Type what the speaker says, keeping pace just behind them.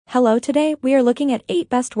Hello, today we are looking at 8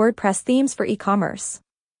 best WordPress themes for e-commerce.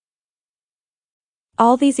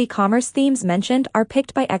 All these e-commerce themes mentioned are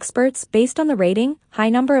picked by experts based on the rating, high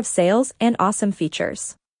number of sales, and awesome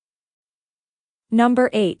features. Number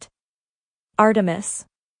 8. Artemis.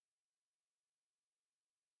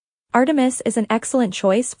 Artemis is an excellent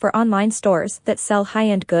choice for online stores that sell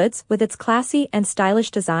high-end goods with its classy and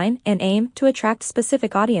stylish design and aim to attract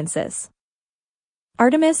specific audiences.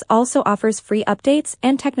 Artemis also offers free updates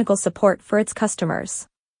and technical support for its customers.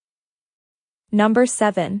 Number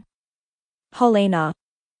 7. Helena.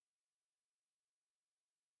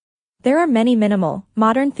 There are many minimal,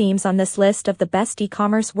 modern themes on this list of the best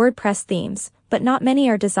e-commerce WordPress themes, but not many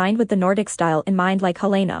are designed with the Nordic style in mind like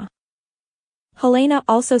Helena. Helena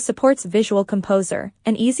also supports Visual Composer,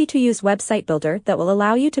 an easy-to-use website builder that will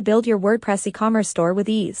allow you to build your WordPress e-commerce store with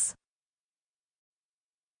ease.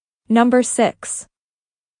 Number 6.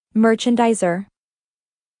 Merchandiser.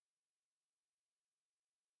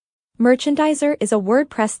 Merchandiser is a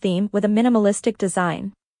WordPress theme with a minimalistic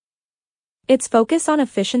design. Its focus on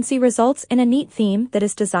efficiency results in a neat theme that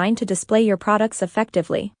is designed to display your products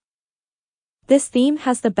effectively. This theme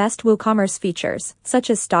has the best WooCommerce features, such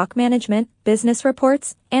as stock management, business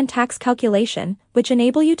reports, and tax calculation, which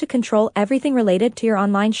enable you to control everything related to your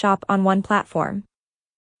online shop on one platform.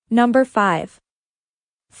 Number 5.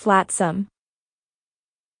 Flatsome.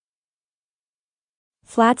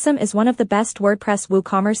 Flatsome is one of the best WordPress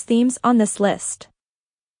WooCommerce themes on this list.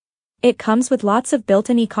 It comes with lots of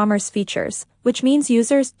built-in e-commerce features, which means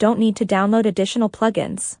users don't need to download additional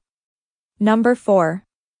plugins. Number 4.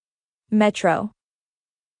 Metro.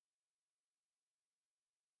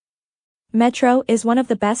 Metro is one of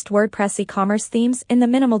the best WordPress e-commerce themes in the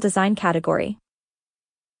minimal design category.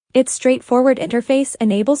 Its straightforward interface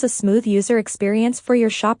enables a smooth user experience for your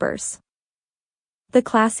shoppers. The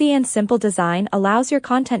classy and simple design allows your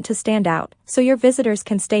content to stand out, so your visitors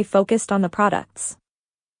can stay focused on the products.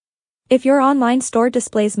 If your online store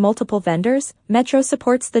displays multiple vendors, Metro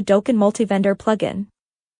supports the Docan Multi-Vendor plugin.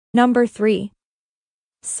 Number 3.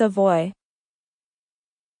 Savoy.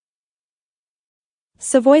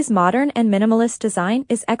 Savoy's modern and minimalist design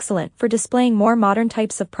is excellent for displaying more modern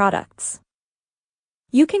types of products.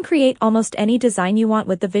 You can create almost any design you want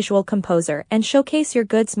with the Visual Composer and showcase your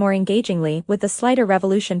goods more engagingly with the Slider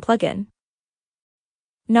Revolution plugin.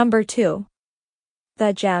 Number 2.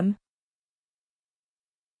 The Gem.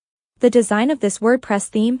 The design of this WordPress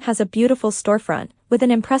theme has a beautiful storefront, with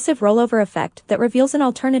an impressive rollover effect that reveals an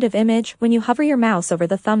alternative image when you hover your mouse over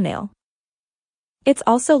the thumbnail. It's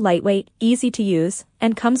also lightweight, easy to use,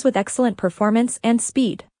 and comes with excellent performance and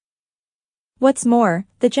speed. What's more,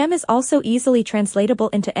 the gem is also easily translatable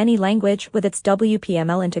into any language with its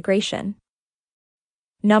WPML integration.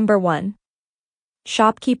 Number 1.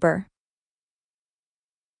 Shopkeeper.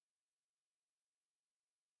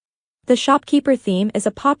 The Shopkeeper theme is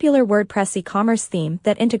a popular WordPress e-commerce theme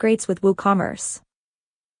that integrates with WooCommerce.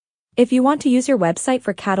 If you want to use your website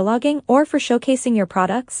for cataloging or for showcasing your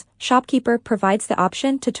products, Shopkeeper provides the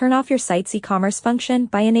option to turn off your site's e-commerce function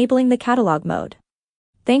by enabling the catalog mode.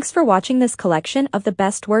 Thanks for watching this collection of the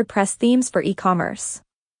best WordPress themes for e-commerce.